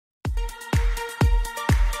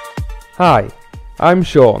Hi, I'm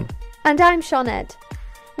Sean. And I'm Sioned.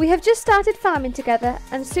 We have just started farming together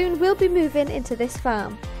and soon we'll be moving into this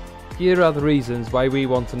farm. Here are the reasons why we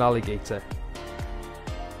want an alligator.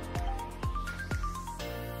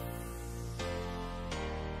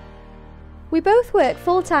 We both work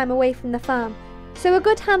full-time away from the farm, so a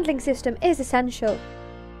good handling system is essential.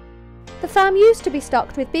 The farm used to be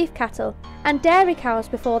stocked with beef cattle and dairy cows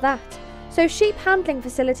before that, so sheep handling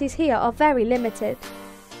facilities here are very limited.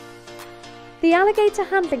 The alligator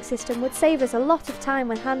handling system would save us a lot of time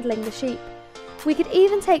when handling the sheep. We could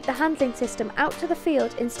even take the handling system out to the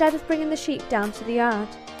field instead of bringing the sheep down to the yard.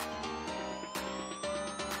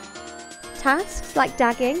 Tasks like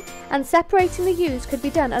dagging and separating the ewes could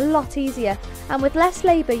be done a lot easier and with less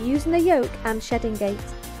labour using the yoke and shedding gate.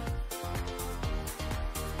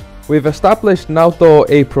 We've established an outdoor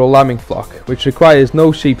April lambing flock which requires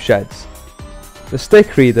no sheep sheds. The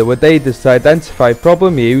stick reader would aid us to identify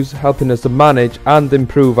problem ewes, helping us to manage and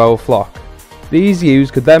improve our flock. These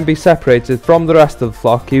ewes could then be separated from the rest of the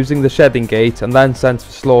flock using the shedding gate and then sent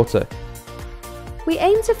for slaughter. We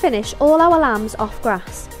aim to finish all our lambs off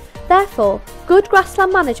grass. Therefore, good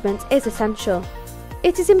grassland management is essential.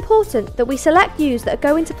 It is important that we select ewes that are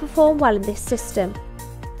going to perform well in this system.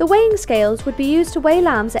 The weighing scales would be used to weigh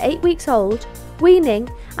lambs at 8 weeks old, weaning,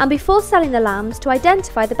 and before selling the lambs to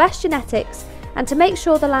identify the best genetics and to make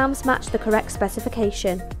sure the lambs match the correct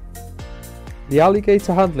specification. The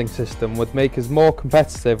alligator handling system would make us more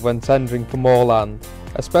competitive when tendering for more land,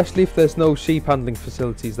 especially if there's no sheep handling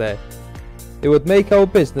facilities there. It would make our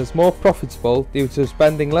business more profitable due to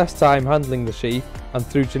spending less time handling the sheep and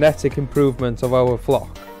through genetic improvement of our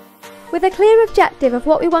flock. With a clear objective of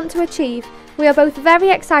what we want to achieve, we are both very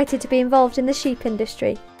excited to be involved in the sheep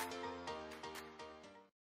industry.